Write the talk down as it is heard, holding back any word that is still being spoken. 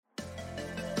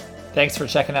Thanks for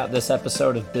checking out this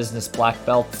episode of Business Black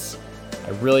Belts.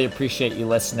 I really appreciate you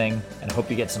listening and hope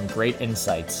you get some great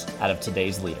insights out of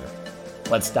today's leader.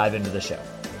 Let's dive into the show.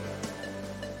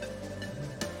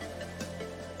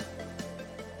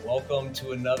 Welcome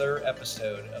to another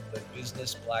episode of the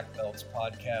Business Black Belts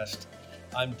podcast.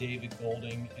 I'm David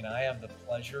Golding, and I have the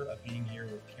pleasure of being here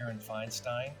with Karen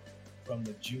Feinstein from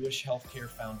the Jewish Healthcare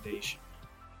Foundation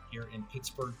here in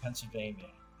Pittsburgh, Pennsylvania.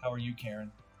 How are you,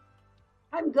 Karen?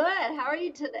 I'm good. How are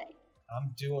you today?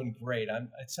 I'm doing great.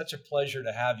 It's such a pleasure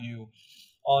to have you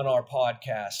on our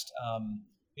podcast.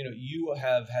 You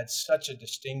have had such a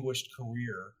distinguished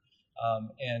career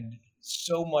and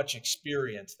so much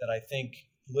experience that I think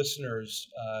listeners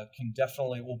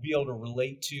will be able to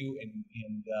relate to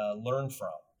and learn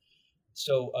from.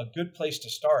 So a good place to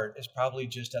start is probably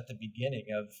just at the beginning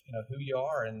of who you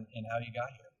are and how you got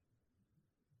here.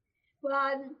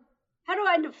 Well, how do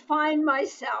I define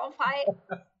myself?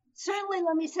 Certainly,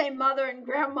 let me say mother and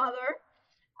grandmother.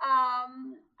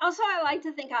 Also, I like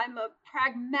to think I'm a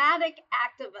pragmatic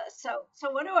activist.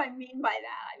 So what do I mean by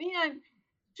that? I mean,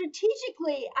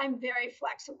 I'm very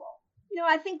flexible.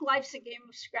 I think life's a game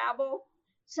of Scrabble.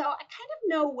 So I kind of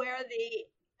know where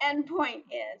the end point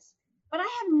is, but I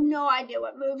have no idea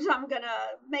what moves I'm going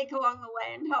to make along the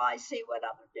way until I see what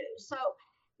others do. So,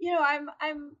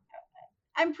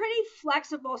 I'm pretty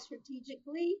flexible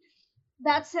strategically.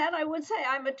 That said, I would say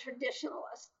I'm a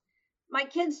traditionalist. My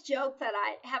kids joke that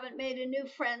I haven't made a new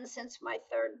friend since my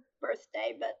third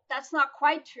birthday, but that's not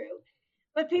quite true.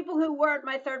 But people who were at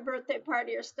my third birthday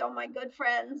party are still my good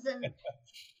friends. And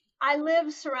I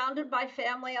live surrounded by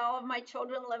family. All of my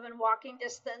children live in walking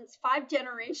distance. 5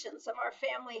 generations of our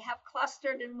family have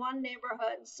clustered in one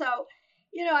neighborhood. So,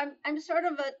 I'm sort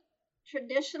of a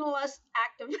traditionalist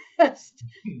activist.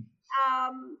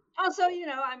 Also,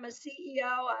 I'm a CEO.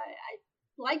 I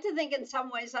like to think in some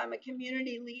ways I'm a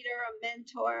community leader, a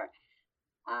mentor.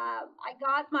 I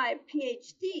got my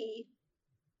PhD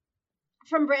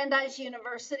from Brandeis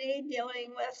University,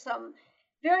 dealing with some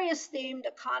very esteemed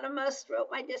economists, wrote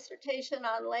my dissertation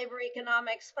on labor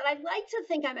economics, but I'd like to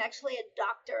think I'm actually a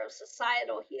doctor of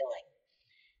societal healing.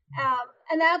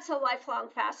 And that's a lifelong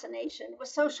fascination with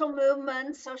social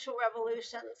movements, social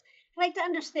revolutions. I like to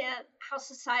understand how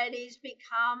societies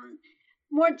become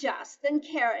more just and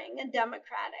caring and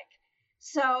democratic.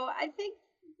 So I think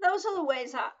those are the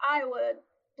ways I would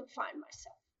define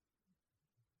myself.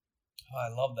 Oh,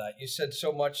 I love that. You said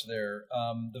so much there.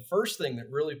 The first thing that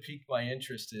really piqued my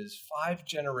interest is 5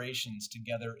 generations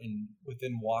together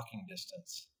within walking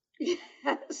distance.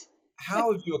 Yes.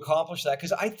 How have you accomplished that?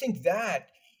 Because I think that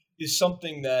is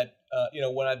something that,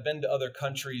 when I've been to other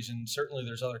countries, and certainly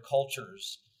there's other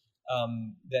cultures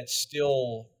that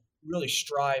still really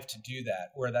strive to do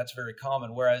that, where that's very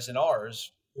common. Whereas in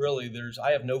ours, really,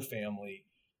 I have no family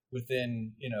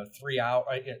within 3 hours.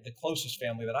 The closest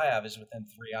family that I have is within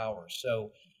 3 hours.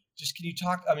 So just can you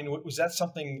talk, was that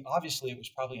something, obviously it was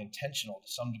probably intentional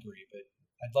to some degree, but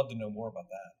I'd love to know more about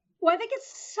that. Well, I think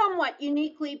it's somewhat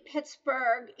uniquely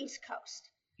Pittsburgh, East Coast.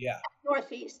 Yeah.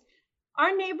 Northeast.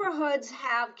 Our neighborhoods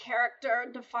have character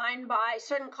defined by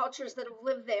certain cultures that have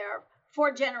lived there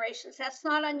for generations. That's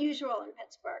not unusual in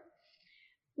Pittsburgh.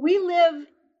 We live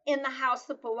in the house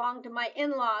that belonged to my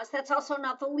in-laws. That's also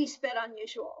not the least bit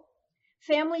unusual.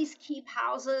 Families keep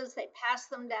houses, they pass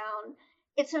them down.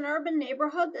 It's an urban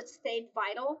neighborhood that stayed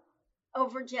vital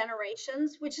over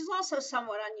generations, which is also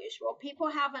somewhat unusual. People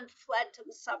haven't fled to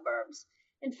the suburbs.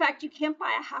 In fact, you can't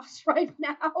buy a house right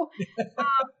now.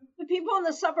 The people in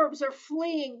the suburbs are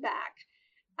fleeing back.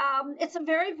 It's a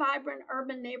very vibrant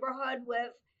urban neighborhood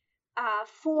with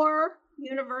 4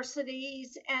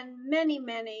 universities and many,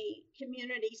 many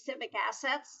community civic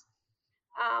assets.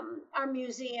 Our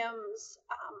museums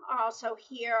are also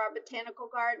here, our botanical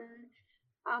garden,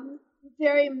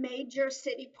 very major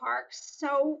city parks.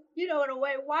 So, in a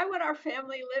way, why would our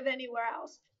family live anywhere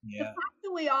else? Yeah. The fact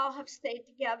that we all have stayed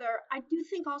together, I do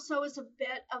think also is a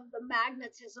bit of the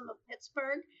magnetism of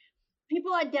Pittsburgh.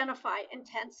 People identify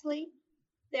intensely.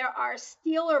 There are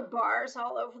Steeler bars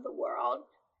all over the world.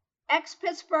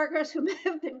 Ex-Pittsburghers who may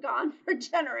have been gone for a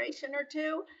generation or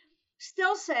two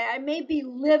still say, I may be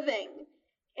living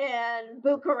in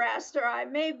Bucharest or I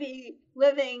may be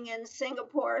living in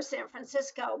Singapore or San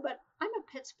Francisco, but I'm a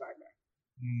Pittsburgher.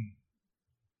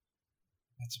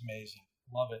 That's amazing.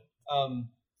 Love it.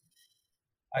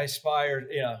 I aspire,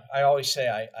 I always say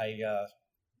I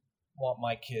want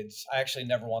my kids, I actually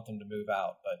never want them to move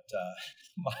out, but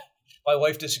my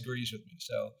wife disagrees with me.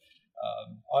 So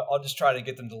I'll just try to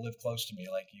get them to live close to me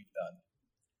like you've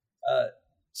done.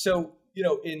 So,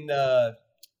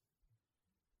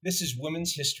 this is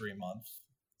Women's History Month.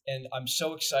 And I'm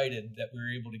so excited that we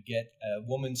were able to get a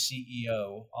woman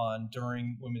CEO on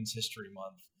during Women's History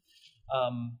Month.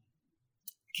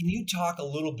 Can you talk a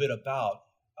little bit about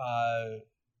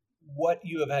what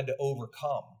you have had to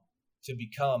overcome to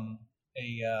become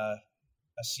a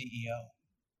CEO?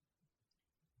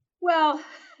 Well,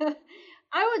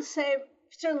 I would say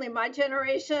certainly my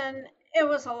generation, it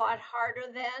was a lot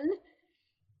harder then.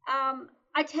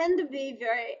 I tend to be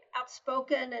very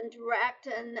outspoken and direct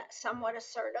and somewhat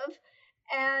assertive.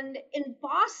 And in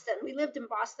Boston, we lived in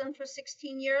Boston for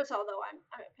 16 years, although I'm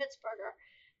a Pittsburgher.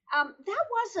 That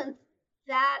wasn't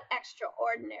that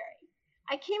extraordinary.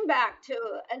 I came back to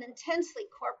an intensely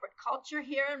corporate culture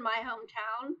here in my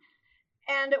hometown,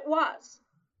 and it was.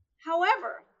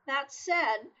 However, that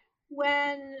said,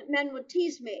 when men would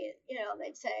tease me,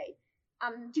 they'd say,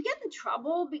 do you get in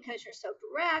trouble because you're so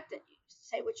direct and you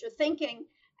say what you're thinking?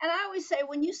 And I always say,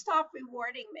 when you stop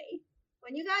rewarding me,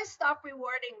 when you guys stop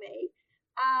rewarding me,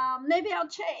 maybe I'll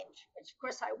change, which of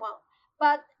course I won't.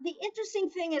 But the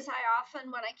interesting thing is,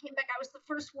 when I came back, I was the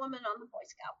first woman on the Boy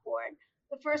Scout board,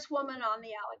 the first woman on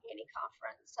the Allegheny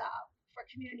Conference for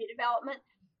Community Development.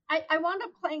 I wound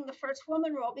up playing the first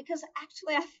woman role because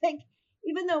actually I think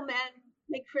even though men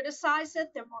may criticize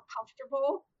it, they're more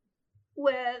comfortable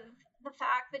with the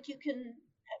fact that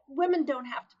women don't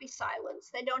have to be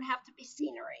silenced. They don't have to be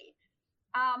scenery.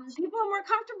 People are more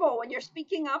comfortable when you're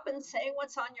speaking up and saying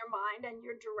what's on your mind and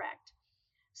you're direct.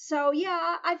 So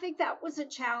yeah, I think that was a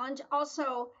challenge.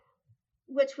 Also,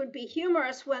 which would be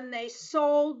humorous, when they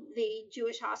sold the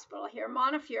Jewish hospital here,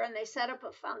 Montefiore, and they set up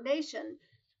a foundation,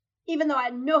 even though I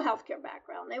had no healthcare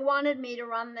background, they wanted me to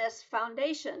run this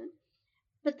foundation.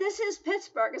 But this is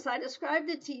Pittsburgh, as I described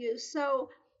it to you. So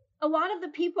a lot of the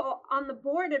people on the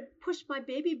board had pushed my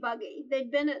baby buggy.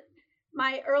 They'd been at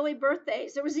my early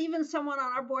birthdays. There was even someone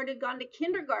on our board who'd gone to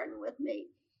kindergarten with me.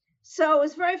 So it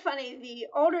was very funny. The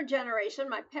older generation,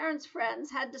 my parents'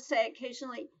 friends, had to say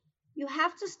occasionally, you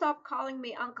have to stop calling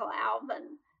me Uncle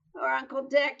Alvin or Uncle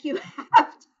Dick. You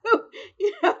have to,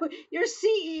 you're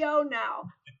CEO now,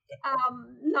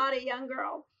 not a young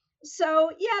girl.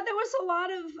 So yeah, there was a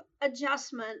lot of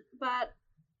adjustment, but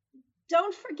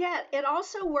don't forget, it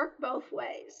also worked both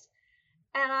ways.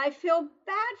 And I feel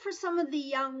bad for some of the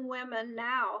young women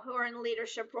now who are in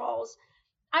leadership roles.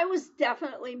 I was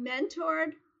definitely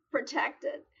mentored,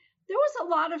 protected. There was a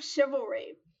lot of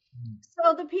chivalry.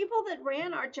 So the people that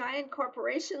ran our giant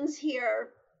corporations here,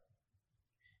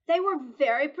 they were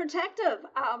very protective.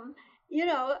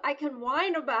 I can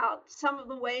whine about some of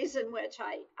the ways in which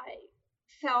I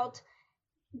felt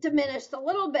diminished a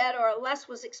little bit or less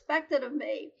was expected of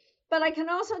me. But I can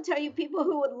also tell you people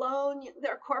who would loan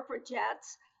their corporate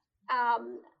jets.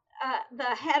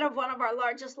 The head of one of our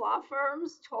largest law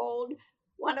firms told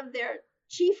one of their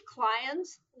chief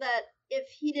clients that if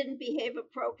he didn't behave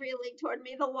appropriately toward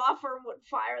me, the law firm would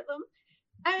fire them.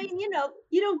 I mean, you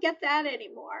don't get that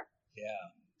anymore. Yeah.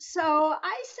 So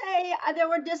I say there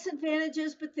were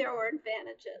disadvantages, but there were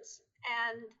advantages.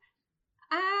 And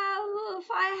if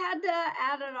I had to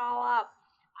add it all up,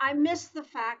 I miss the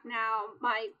fact now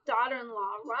my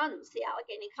daughter-in-law runs the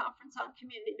Allegheny Conference on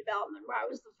Community Development, where I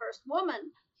was the first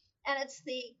woman. And it's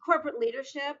the corporate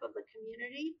leadership of the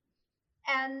community.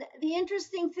 And the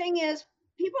interesting thing is,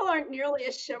 people aren't nearly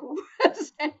as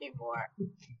chivalrous anymore.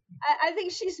 I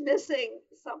think she's missing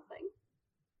something.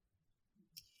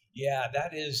 Yeah,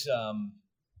 that is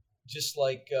just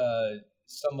like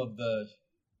some of the,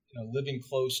 living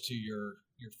close to your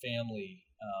family.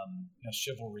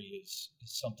 Chivalry is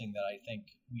something that I think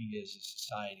we as a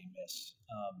society miss.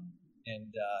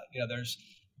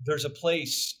 There's a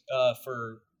place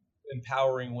for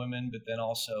empowering women, but then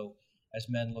also as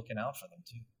men looking out for them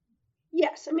too.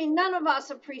 Yes, I mean, none of us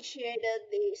appreciated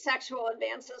the sexual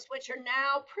advances, which are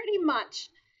now pretty much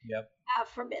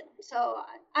forbidden. So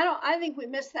I think we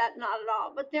missed that, not at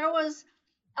all. But there was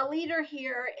a leader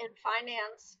here in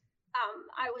finance.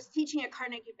 I was teaching at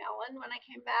Carnegie Mellon when I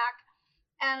came back,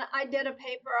 and I did a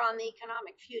paper on the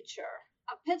economic future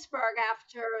of Pittsburgh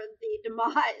after the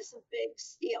demise of Big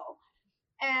Steel.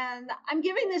 And I'm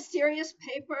giving this serious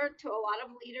paper to a lot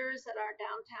of leaders at our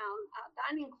downtown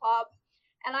dining club.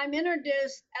 And I'm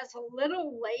introduced as a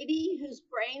little lady whose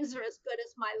brains are as good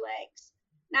as my legs.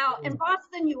 Now, in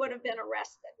Boston, you would have been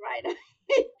arrested, right?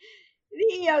 The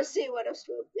EOC would have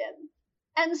swooped in.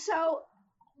 And so,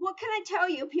 what can I tell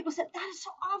you? People said, that is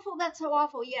so awful. That's so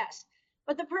awful. Yes.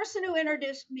 But the person who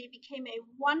introduced me became a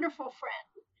wonderful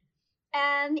friend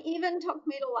and even took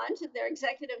me to lunch at their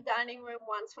executive dining room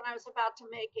once when I was about to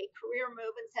make a career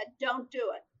move and said, don't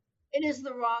do it. It is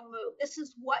the wrong move. This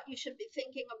is what you should be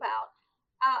thinking about.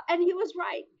 And he was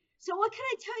right. So what can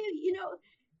I tell you?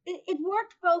 it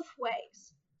worked both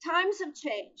ways. Times have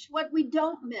changed. What we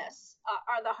don't miss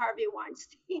are the Harvey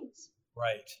Weinsteins.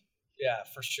 Right. Yeah,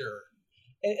 for sure.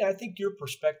 And I think your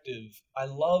perspective, I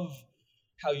love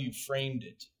how you framed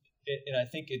it. And I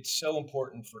think it's so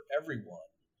important for everyone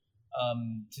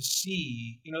to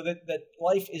see, that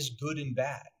life is good and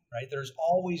bad, right? There's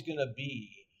always going to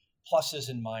be pluses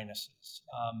and minuses.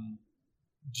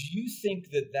 Do you think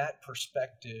that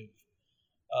perspective,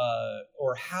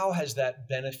 or how has that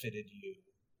benefited you,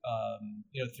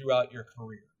 throughout your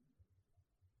career?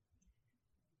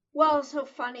 Well, so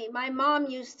funny. My mom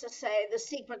used to say the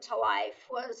secret to life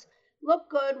was look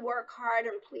good, work hard,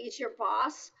 and please your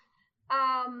boss.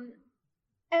 Um,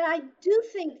 and I do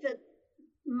think that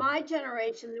my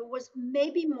generation, there was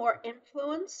maybe more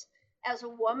influence as a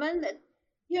woman that,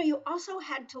 you also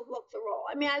had to look the role.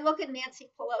 I mean, I look at Nancy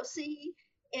Pelosi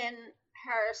in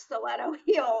her stiletto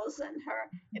heels and her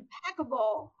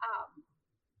impeccable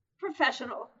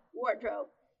professional wardrobe.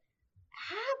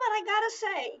 But I gotta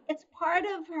say, it's part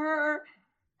of her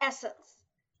essence.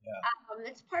 Yeah.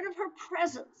 It's part of her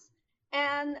presence.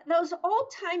 And those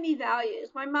old timey values.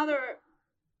 My mother,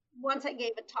 once I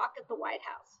gave a talk at the White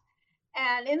House,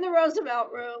 and in the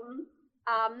Roosevelt room,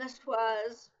 this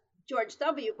was George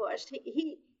W. Bush.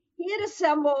 He had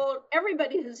assembled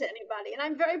everybody who's anybody, and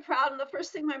I'm very proud. And the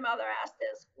first thing my mother asked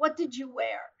is, "What did you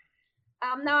wear?"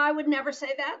 Now I would never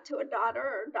say that to a daughter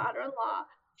or daughter-in-law.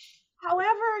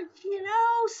 However,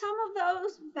 some of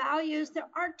those values, there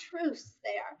are truths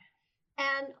there.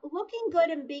 And looking good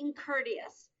and being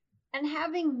courteous and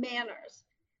having manners.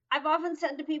 I've often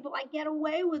said to people, I get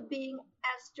away with being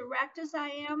as direct as I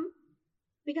am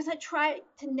because I try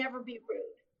to never be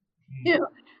rude.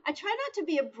 I try not to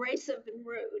be abrasive and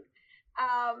rude.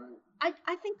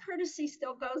 I think courtesy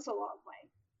still goes a long way.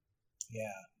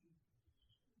 Yeah,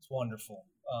 it's wonderful.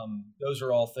 Those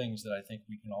are all things that I think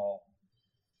we can all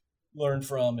learn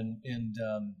from, and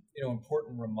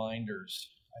important reminders,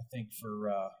 I think, for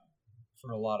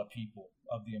a lot of people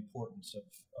of the importance of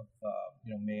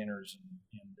manners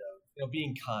and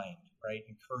being kind, right,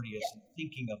 and courteous, and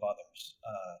thinking of others.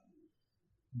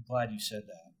 I'm glad you said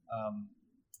that.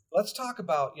 Let's talk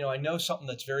about, I know something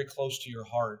that's very close to your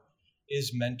heart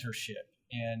is mentorship.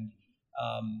 And,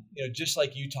 just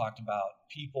like you talked about,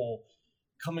 people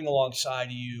coming alongside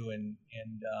of you and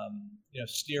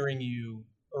steering you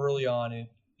early on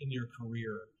in your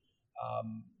career.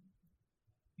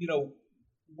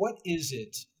 What is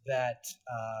it that,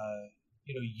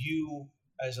 you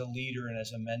as a leader and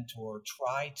as a mentor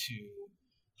try to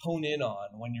hone in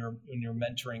on when you're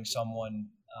mentoring someone,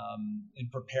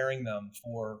 and preparing them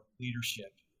for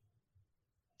leadership?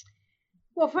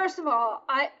 Well, first of all,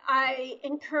 I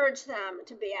encourage them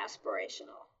to be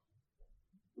aspirational.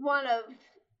 One of,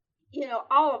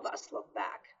 all of us look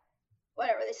back.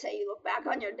 Whatever they say, you look back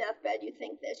on your deathbed, you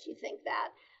think this, you think that.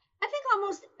 I think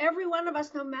almost every one of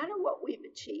us, no matter what we've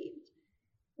achieved,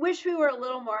 wish we were a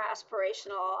little more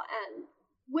aspirational and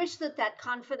wish that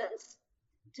confidence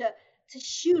to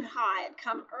shoot high had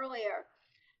come earlier.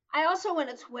 I also, when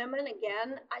it's women,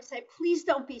 again, I say, please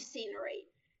don't be scenery.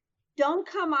 Don't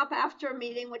come up after a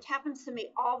meeting, which happens to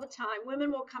me all the time.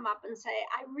 Women will come up and say,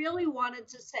 I really wanted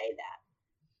to say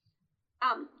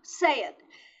that. Say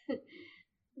it.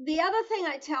 The other thing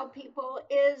I tell people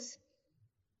is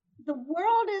the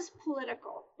world is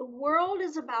political. The world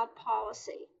is about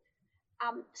policy.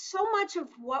 So much of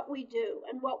what we do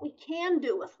and what we can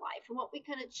do with life and what we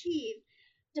can achieve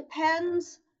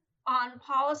depends on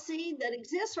policy that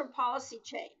exists or policy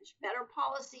change, better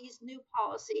policies, new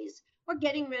policies, or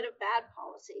getting rid of bad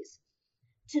policies.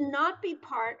 To not be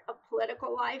part of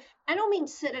political life, I don't mean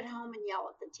sit at home and yell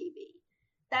at the TV.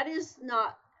 That is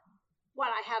not what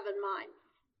I have in mind.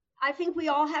 I think we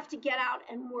all have to get out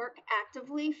and work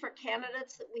actively for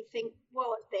candidates that we think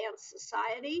will advance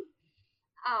society.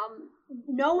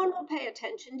 No one will pay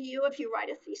attention to you if you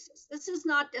write a thesis. This is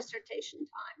not dissertation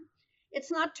time.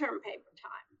 It's not term paper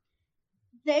time.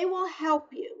 They will help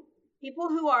you. People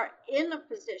who are in a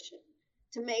position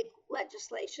to make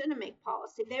legislation and make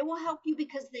policy, they will help you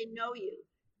because they know you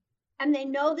and they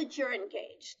know that you're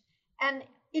engaged. And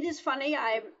it is funny,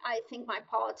 I think my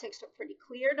politics are pretty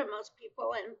clear to most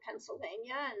people in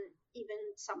Pennsylvania and even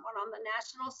someone on the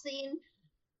national scene.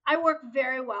 I work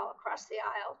very well across the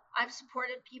aisle. I've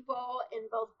supported people in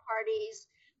both parties.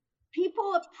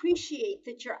 People appreciate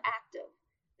that you're active,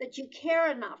 that you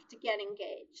care enough to get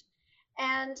engaged.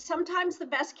 And sometimes the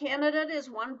best candidate is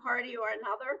one party or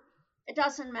another. It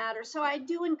doesn't matter. So I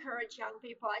do encourage young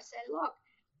people. I say, look,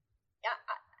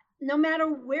 no matter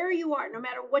where you are, no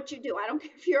matter what you do, I don't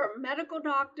care if you're a medical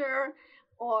doctor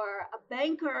or a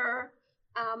banker,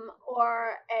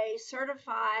 or a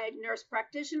certified nurse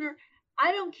practitioner.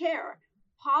 I don't care.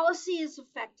 Policy is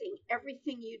affecting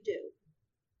everything you do.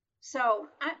 So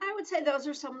I would say those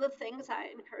are some of the things I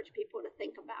encourage people to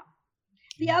think about.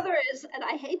 The other is, and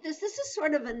I hate this, this is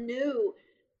sort of a new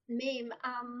meme.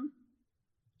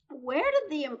 Where did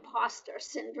the imposter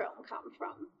syndrome come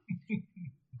from?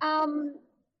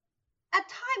 At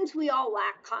times, we all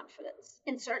lack confidence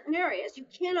in certain areas. You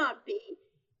cannot be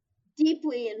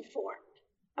deeply informed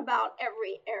about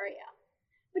every area,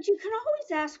 but you can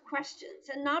always ask questions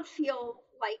and not feel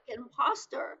like an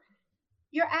imposter.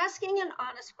 You're asking an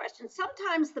honest question.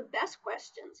 Sometimes the best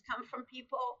questions come from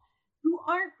people who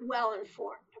aren't well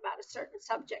informed about a certain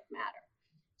subject matter.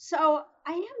 So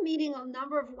I am meeting a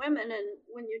number of women, and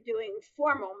when you're doing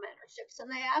formal mentorships, and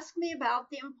they ask me about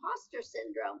the imposter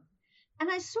syndrome, and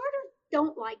I sort of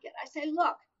don't like it. I say,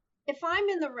 look, if I'm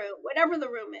in the room, whatever the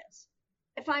room is,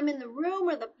 if I'm in the room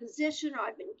or the position or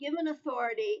I've been given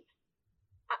authority,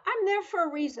 I'm there for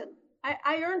a reason.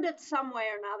 I earned it some way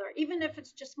or another, even if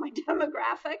it's just my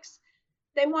demographics.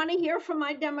 They want to hear from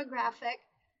my demographic.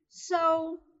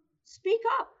 So speak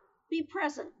up, be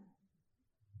present.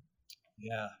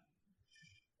 Yeah.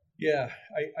 Yeah.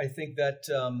 I think that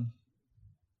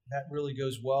that really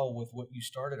goes well with what you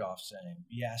started off saying,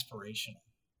 be aspirational,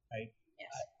 right? Yes.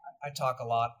 I talk a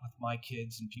lot with my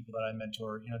kids and people that I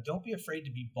mentor, don't be afraid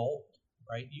to be bold,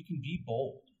 right? You can be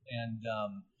bold.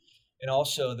 And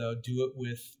also, though, do it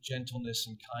with gentleness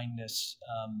and kindness.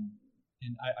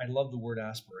 And I love the word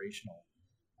aspirational.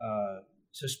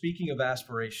 So speaking of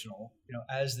aspirational,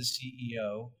 as the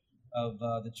CEO of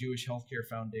the Jewish Healthcare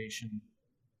Foundation,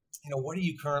 what are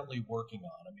you currently working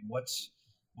on? I mean, what's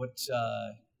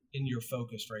in your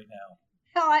focus right now?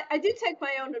 Well, I do take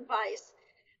my own advice.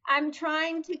 I'm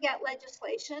trying to get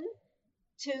legislation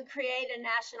to create a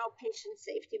national patient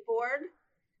safety board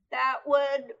that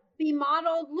would be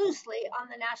modeled loosely on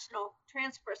the National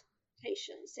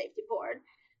Transportation Safety Board.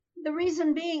 The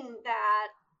reason being that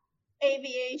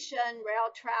aviation, rail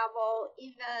travel,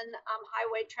 even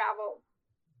highway travel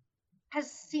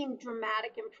has seen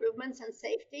dramatic improvements in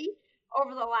safety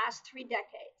over the last 3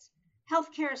 decades.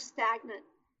 Healthcare is stagnant.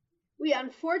 We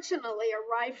unfortunately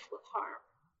are rife with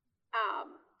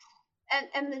harm.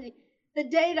 And the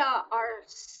data are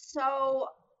so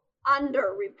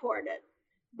underreported,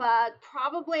 but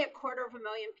probably 250,000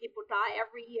 people die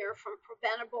every year from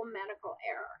preventable medical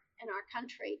error in our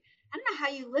country. I don't know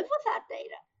how you live with that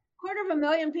data.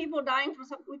 250,000 people dying from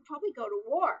something, we'd probably go to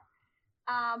war.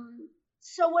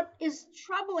 So what is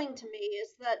troubling to me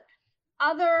is that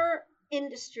other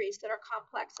industries that are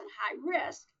complex and high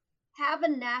risk have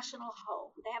a national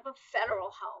home. They have a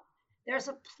federal home. There's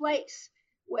a place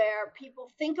where people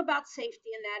think about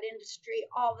safety in that industry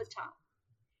all the time.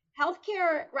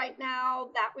 Healthcare right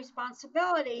now, that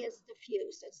responsibility is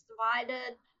diffuse. It's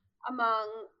divided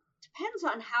among, depends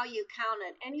on how you count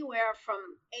it, anywhere from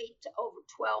 8 to over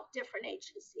 12 different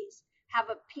agencies have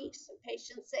a piece of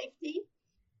patient safety,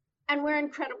 and we're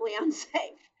incredibly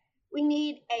unsafe. We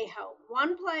need a home,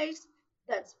 one place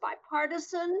that's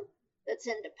bipartisan, that's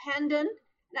independent.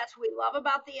 And that's what we love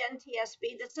about the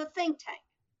NTSB. That's a think tank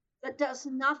that does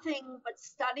nothing but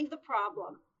study the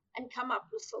problem and come up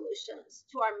with solutions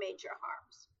to our major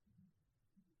harms.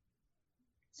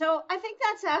 So I think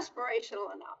that's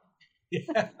aspirational enough.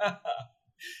 Yeah.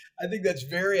 I think that's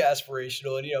very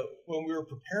aspirational. And, when we were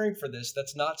preparing for this,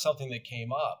 that's not something that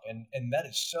came up. And that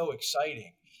is so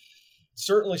exciting.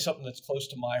 Certainly something that's close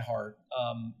to my heart.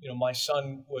 My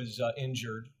son was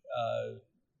injured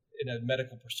in a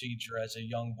medical procedure as a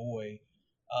young boy.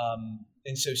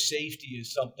 And so safety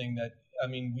is something that,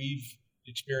 we've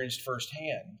experienced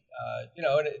firsthand,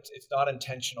 and it's not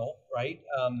intentional, right?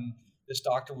 This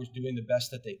doctor was doing the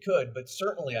best that they could, but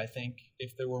certainly I think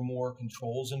if there were more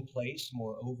controls in place,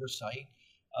 more oversight,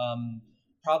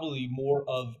 probably more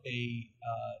of a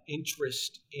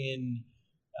interest in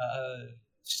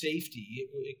safety,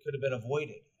 it could have been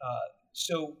avoided.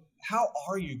 So how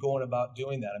are you going about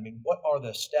doing that? What are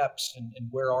the steps and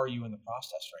where are you in the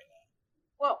process right now?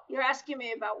 Well, you're asking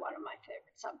me about one of my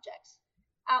favorite subjects.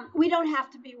 We don't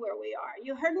have to be where we are.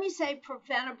 You heard me say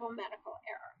preventable medical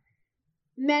error.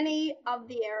 Many of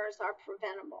the errors are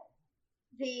preventable.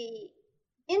 The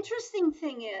interesting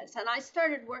thing is, and I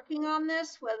started working on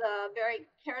this with a very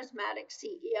charismatic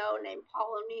CEO named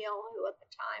Paul O'Neill, who at the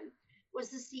time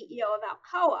was the CEO of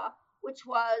Alcoa, which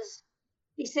was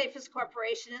the safest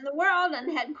corporation in the world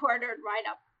and headquartered right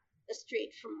up the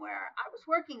street from where I was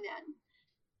working then.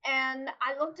 And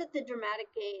I looked at the dramatic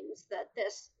gains that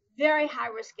this very high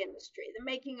risk industry, the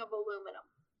making of aluminum,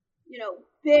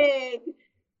 big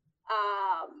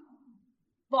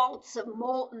bolts of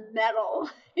molten metal,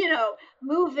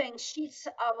 moving sheets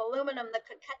of aluminum that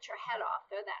could cut your head off.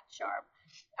 They're that sharp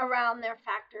around their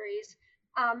factories.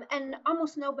 And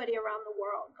almost nobody around the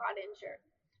world got injured.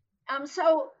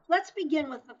 So let's begin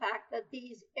with the fact that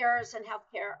these errors in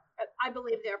healthcare, I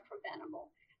believe they're preventable.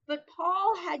 But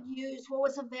Paul had used what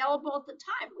was available at the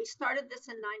time. We started this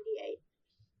in 98.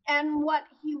 And what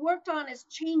he worked on is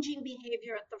changing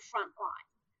behavior at the front line.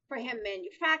 For him,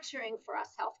 manufacturing, for us,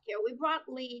 healthcare. We brought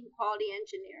lean quality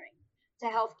engineering to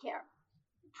healthcare.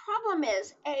 The problem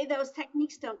is, those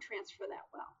techniques don't transfer that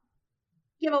well.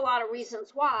 Give a lot of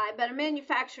reasons why, but a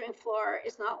manufacturing floor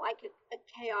is not like a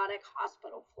chaotic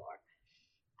hospital floor.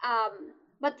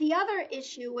 But the other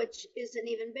issue, which is an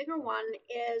even bigger one,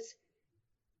 is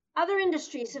other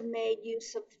industries have made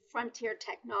use of frontier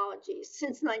technologies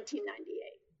since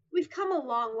 1998. We've come a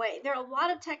long way. There are a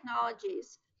lot of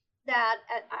technologies that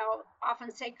I'll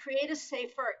often say create a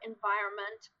safer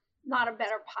environment, not a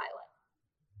better pilot.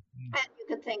 And you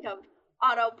can think of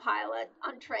autopilot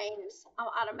on trains,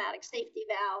 automatic safety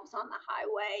valves on the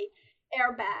highway,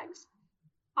 airbags.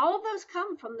 All of those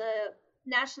come from the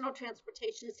National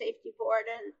Transportation Safety Board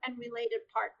and related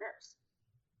partners.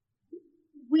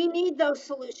 We need those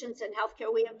solutions in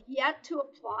healthcare. We have yet to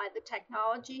apply the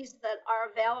technologies that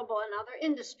are available in other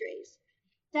industries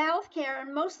to healthcare,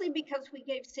 and mostly because we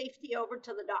gave safety over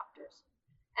to the doctors.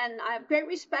 And I have great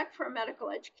respect for medical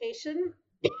education,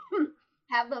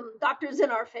 have them doctors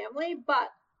in our family, but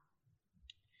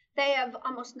they have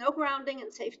almost no grounding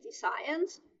in safety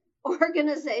science,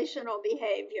 organizational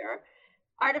behavior,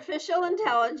 artificial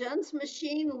intelligence,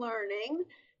 machine learning,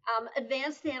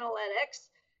 advanced analytics,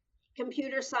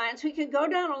 computer science. We could go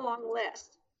down a long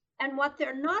list. And what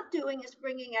they're not doing is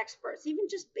bringing experts, even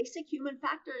just basic human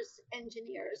factors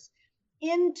engineers,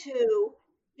 into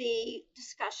the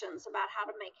discussions about how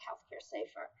to make healthcare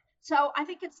safer. So I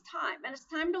think it's time, and it's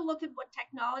time to look at what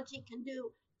technology can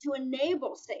do to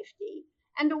enable safety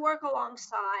and to work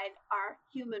alongside our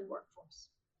human workforce.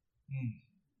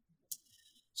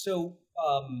 So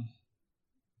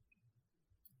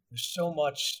there's so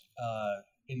much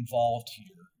involved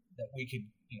here that we could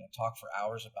talk for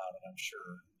hours about it, I'm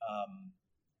sure.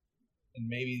 And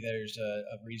maybe there's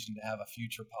a reason to have a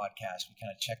future podcast. We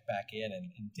kind of check back in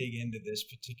and dig into this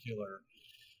particular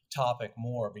topic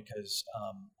more, because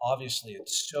obviously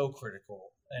it's so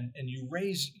critical. And you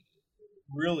raise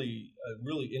a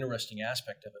really interesting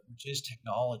aspect of it, which is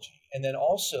technology. And then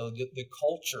also the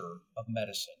culture of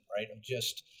medicine, right? Of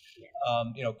just,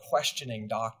 questioning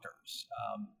doctors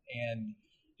and,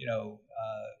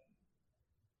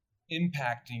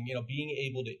 impacting, being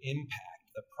able to impact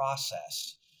the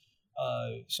process.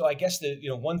 So I guess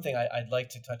one thing I'd like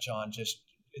to touch on just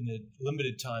in the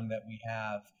limited time that we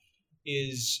have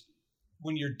is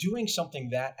when you're doing something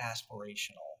that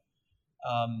aspirational,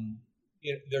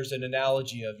 there's an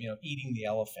analogy of, eating the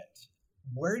elephant.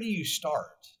 Where do you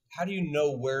start? How do you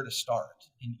know where to start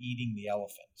in eating the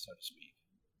elephant, so to speak?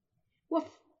 Well,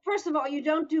 first of all, you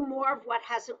don't do more of what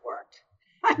hasn't worked.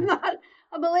 I'm not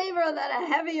a believer that a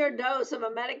heavier dose of a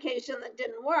medication that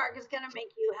didn't work is going to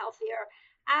make you healthier.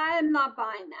 I'm not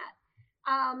buying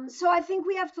that. So I think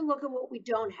we have to look at what we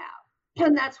don't have.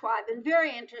 And that's why I've been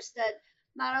very interested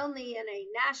not only in a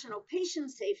national patient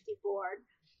safety board,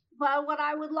 but what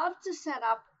I would love to set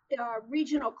up are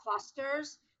regional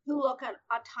clusters who look at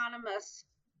autonomous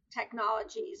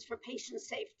technologies for patient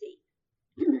safety.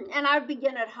 And I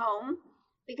begin at home,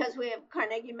 because we have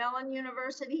Carnegie Mellon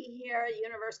University here,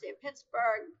 University of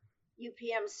Pittsburgh,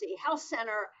 UPMC Health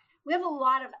Center. We have a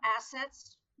lot of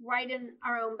assets right in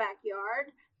our own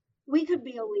backyard. We could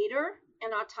be a leader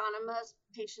in autonomous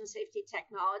patient safety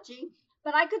technology,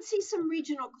 but I could see some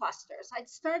regional clusters. I'd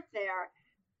start there.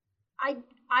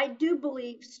 I do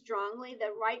believe strongly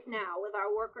that right now, with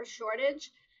our worker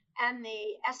shortage and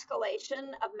the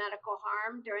escalation of medical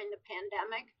harm during the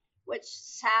pandemic, which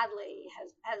sadly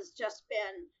has just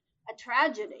been a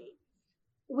tragedy,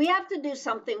 we have to do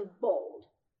something bold.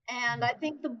 And I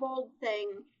think the bold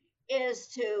thing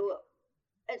is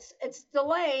it's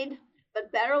delayed,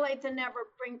 but better late than never,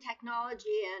 bring technology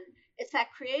in. It's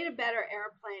that create a better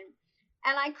airplane.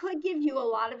 And I could give you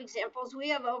a lot of examples. We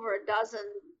have over a dozen.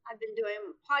 I've been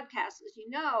doing podcasts, as you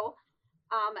know,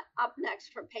 Up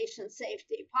Next for Patient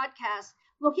Safety podcast,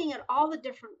 looking at all the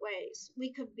different ways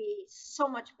we could be so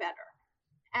much better,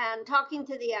 and talking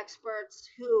to the experts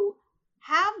who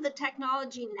have the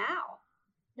technology now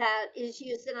that is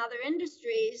used in other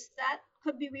industries that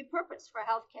could be repurposed for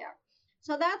healthcare.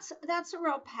 So that's a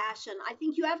real passion. I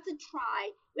think we have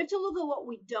to look at what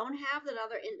we don't have that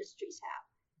other industries have.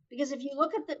 Because if you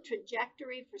look at the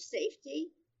trajectory for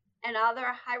safety, and other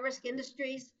high-risk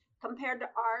industries compared to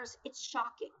ours, it's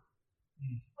shocking.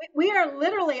 We are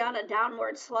literally on a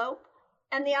downward slope,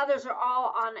 and the others are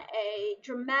all on a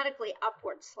dramatically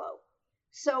upward slope.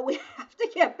 So we have to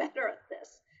get better at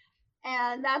this.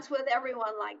 And that's with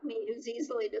everyone like me who's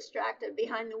easily distracted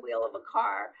behind the wheel of a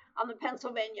car on the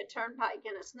Pennsylvania Turnpike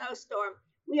in a snowstorm.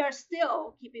 We are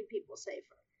still keeping people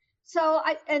safer.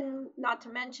 And not to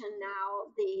mention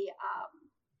now the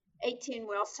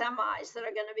 18-wheel semis that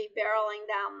are going to be barreling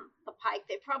down the pike.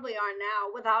 They probably are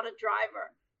now without a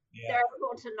driver. Yeah. They're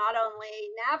able to not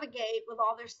only navigate with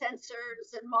all their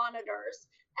sensors and monitors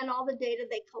and all the data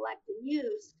they collect and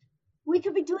use. We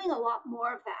could be doing a lot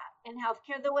more of that in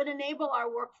healthcare that would enable our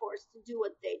workforce to do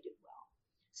what they do well.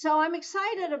 So I'm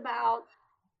excited about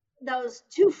those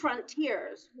two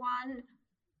frontiers. One,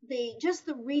 just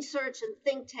the research and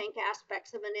think tank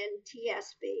aspects of an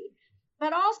NTSB,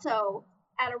 but also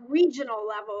at a regional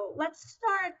level, let's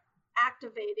start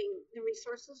activating the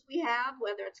resources we have,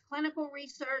 whether it's clinical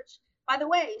research. By the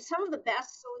way, some of the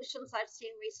best solutions I've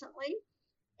seen recently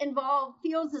involve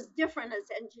fields as different as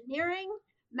engineering,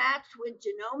 matched with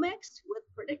genomics, with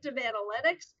predictive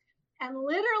analytics, and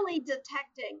literally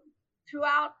detecting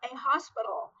throughout a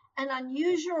hospital an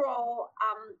unusual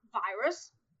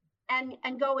virus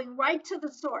and going right to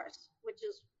the source, which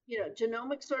is,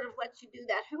 genomics sort of lets you do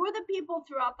that. Who are the people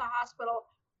throughout the hospital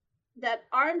that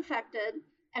are infected,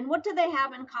 and what do they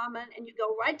have in common? And you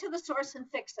go right to the source and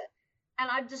fix it. And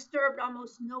I've disturbed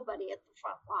almost nobody at the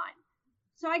front line.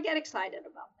 So I get excited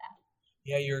about that.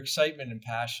 Yeah, your excitement and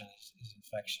passion is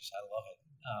infectious. I love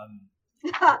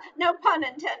it. No pun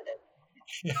intended.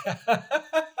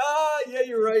 Yeah,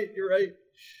 you're right.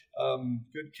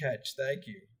 Good catch. Thank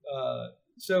you.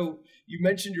 So you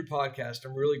mentioned your podcast.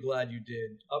 I'm really glad you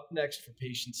did. Up Next for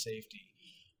Patient Safety.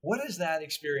 What has that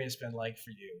experience been like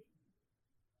for you?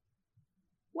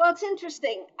 Well, it's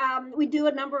interesting. We do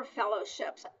a number of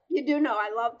fellowships. You do know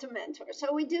I love to mentor.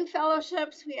 So we do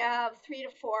fellowships. We have 3 to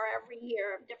 4 every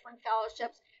year of different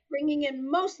fellowships, bringing in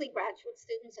mostly graduate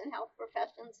students in health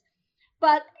professions.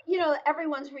 But,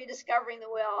 everyone's rediscovering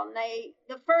the wheel. And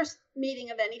the first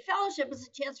meeting of any fellowship is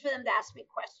a chance for them to ask me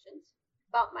questions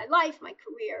about my life, my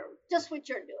career, just what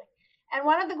you're doing. And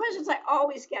one of the questions I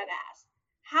always get asked,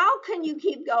 how can you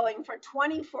keep going for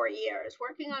 24 years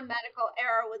working on medical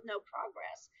error with no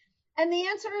progress? And the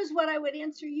answer is what I would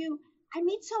answer you. I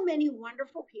meet so many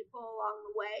wonderful people along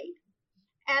the way.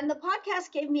 And the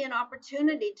podcast gave me an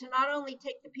opportunity to not only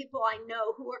take the people I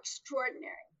know who are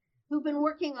extraordinary, who've been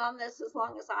working on this as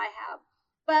long as I have,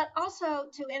 but also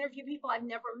to interview people I've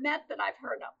never met that I've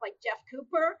heard of, like Jeff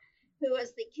Cooper, who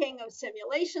is the king of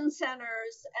simulation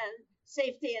centers and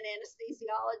safety and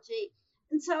anesthesiology.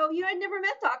 And so, I'd never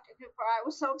met Dr. Cooper. I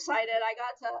was so excited. I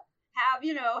got to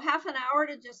have, half an hour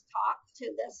to just talk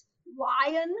to this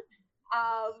lion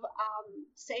of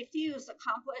safety who's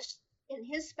accomplished in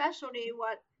his specialty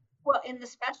in the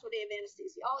specialty of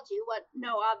anesthesiology, what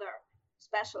no other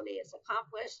specialty has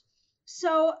accomplished.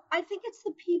 So I think it's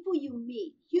the people you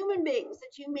meet, human beings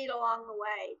that you meet along the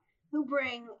way, who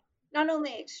bring not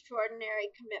only extraordinary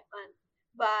commitment,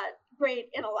 but great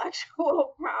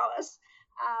intellectual prowess.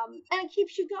 And it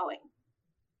keeps you going.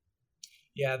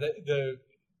 Yeah,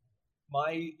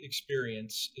 my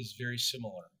experience is very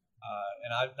similar,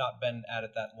 and I've not been at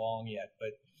it that long yet,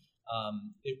 but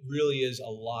it really is a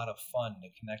lot of fun to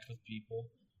connect with people,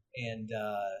 and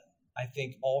I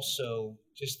think also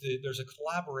just there's a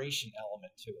collaboration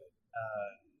element to it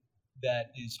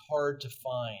that is hard to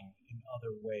find in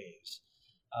other ways.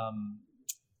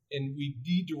 And we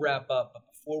need to wrap up, but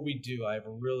before we do, I have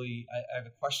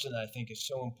a question that I think is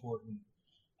so important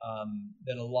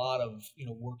that a lot of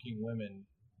working women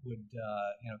would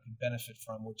can benefit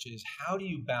from, which is, how do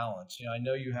you balance? I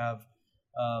know you have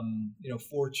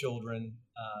 4 children,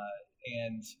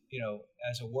 and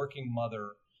as a working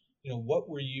mother, what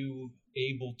were you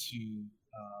able to,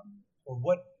 or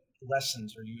what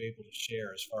lessons are you able to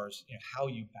share as far as how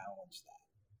you balance that?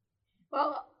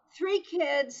 Well, 3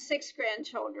 kids, 6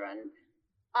 grandchildren,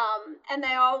 and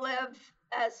they all live,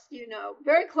 as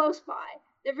very close by.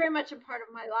 They're very much a part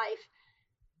of my life.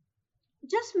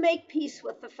 Just make peace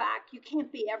with the fact you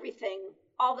can't be everything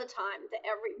all the time to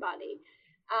everybody.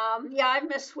 I've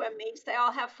missed swim meets. They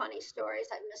all have funny stories.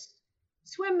 I've missed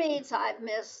swim meets. I've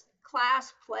missed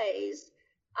class plays.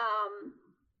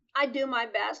 I do my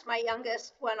best. My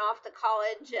youngest went off to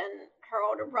college, and her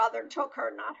older brother took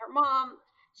her, not her mom.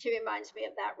 She reminds me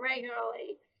of that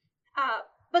regularly.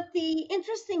 But the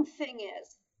interesting thing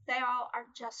is, they all are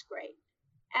just great.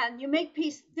 And you make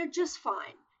peace, they're just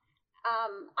fine.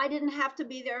 I didn't have to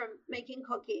be there making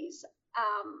cookies.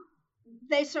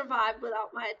 they survived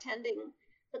without my attending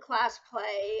the class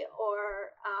play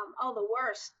or, the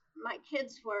worst. My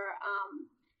kids were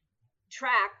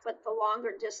track, but the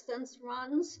longer distance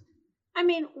runs. I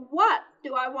mean, what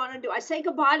do I want to do? I say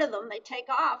goodbye to them, they take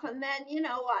off, and then you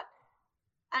know what?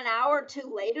 An hour or two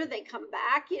later, they come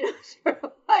back. Sort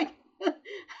of like I'm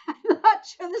not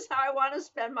sure this is how I want to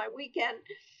spend my weekend.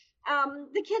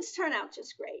 The kids turn out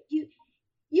just great. You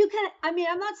can, I mean,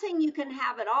 I'm not saying you can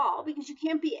have it all because you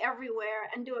can't be everywhere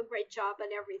and do a great job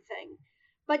at everything.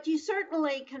 But you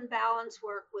certainly can balance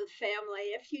work with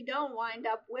family if you don't wind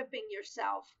up whipping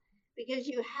yourself because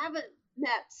you haven't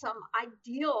met some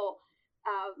ideal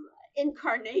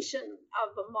incarnation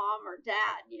of a mom or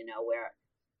dad,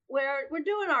 where we're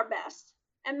doing our best.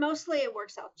 And mostly it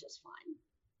works out just fine.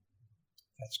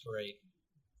 That's great.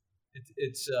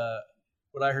 It's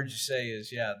what I heard you say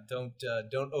is, don't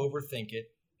overthink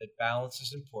it. That balance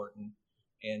is important,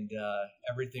 and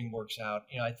everything works out.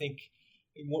 I think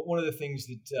one of the things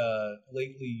that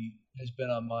lately has been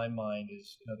on my mind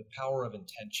is the power of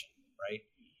intention. Right?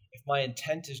 If my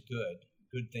intent is good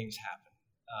things happen.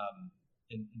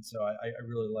 And so I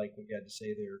really like what you had to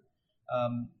say there.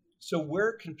 So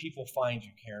where can people find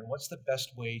you, Karen? What's the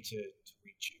best way to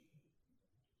reach you?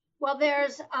 Well,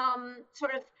 there's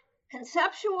sort of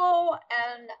conceptual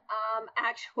and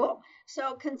actual.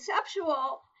 So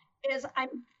conceptual is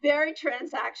I'm very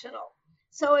transactional.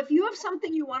 So if you have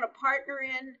something you want to partner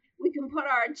in, we can put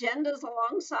our agendas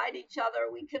alongside each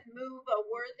other. We can move a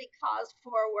worthy cause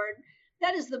forward.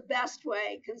 That is the best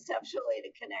way conceptually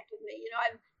to connect with me.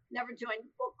 I've never joined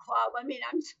book club. I mean,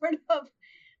 I'm sort of,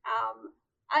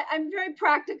 I'm very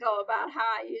practical about how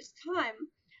I use time.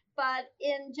 But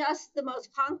in just the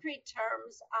most concrete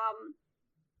terms,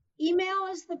 email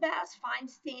is the best,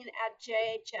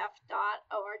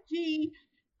 Feinstein@jhf.org.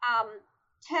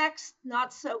 Text,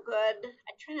 not so good.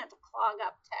 I try not to clog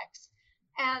up text.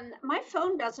 And my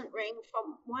phone doesn't ring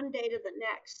from one day to the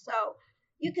next. So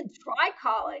you can try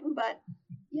calling, but,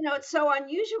 it's so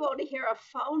unusual to hear a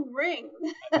phone ring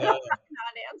and not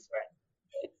answer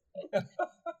it.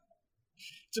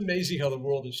 It's amazing how the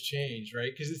world has changed,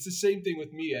 right? Because it's the same thing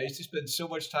with me. I used to spend so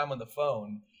much time on the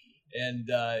phone, and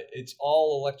it's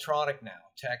all electronic now,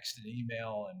 text and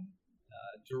email and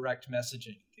direct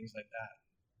messaging, things like that.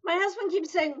 My husband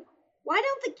keeps saying, why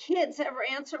don't the kids ever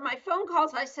answer my phone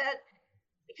calls? I said,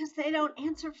 because they don't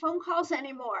answer phone calls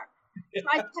anymore.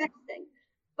 Try texting.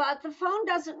 But the phone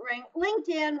doesn't ring.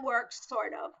 LinkedIn works,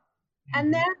 sort of. Mm-hmm.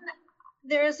 And then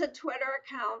there's a Twitter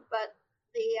account, but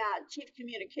the chief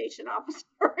communication officer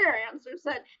answer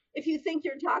said, if you think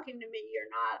you're talking to me, you're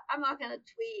not. I'm not going to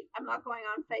tweet. I'm not going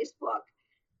on Facebook.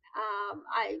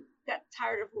 I got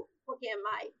tired of looking at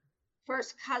my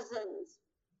first cousin's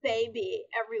baby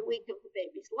every week of the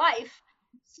baby's life.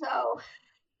 So,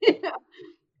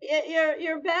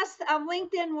 your best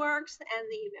LinkedIn works and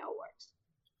the email works.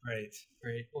 Great.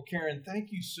 Well, Karen,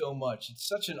 thank you so much. It's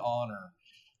such an honor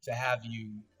to have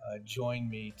you join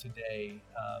me today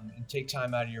and take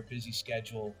time out of your busy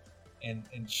schedule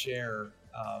and share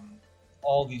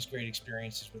all these great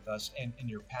experiences with us and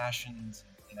your passions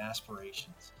and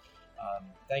aspirations.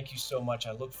 Thank you so much.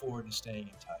 I look forward to staying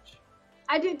in touch.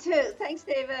 I do too. Thanks,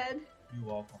 David. You're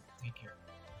welcome. Take care.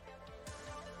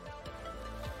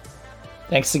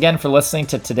 Thanks again for listening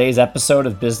to today's episode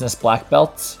of Business Black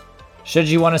Belts. Should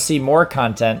you want to see more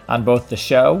content on both the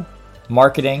show,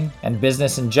 marketing, and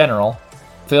business in general,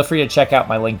 feel free to check out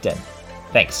my LinkedIn.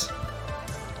 Thanks.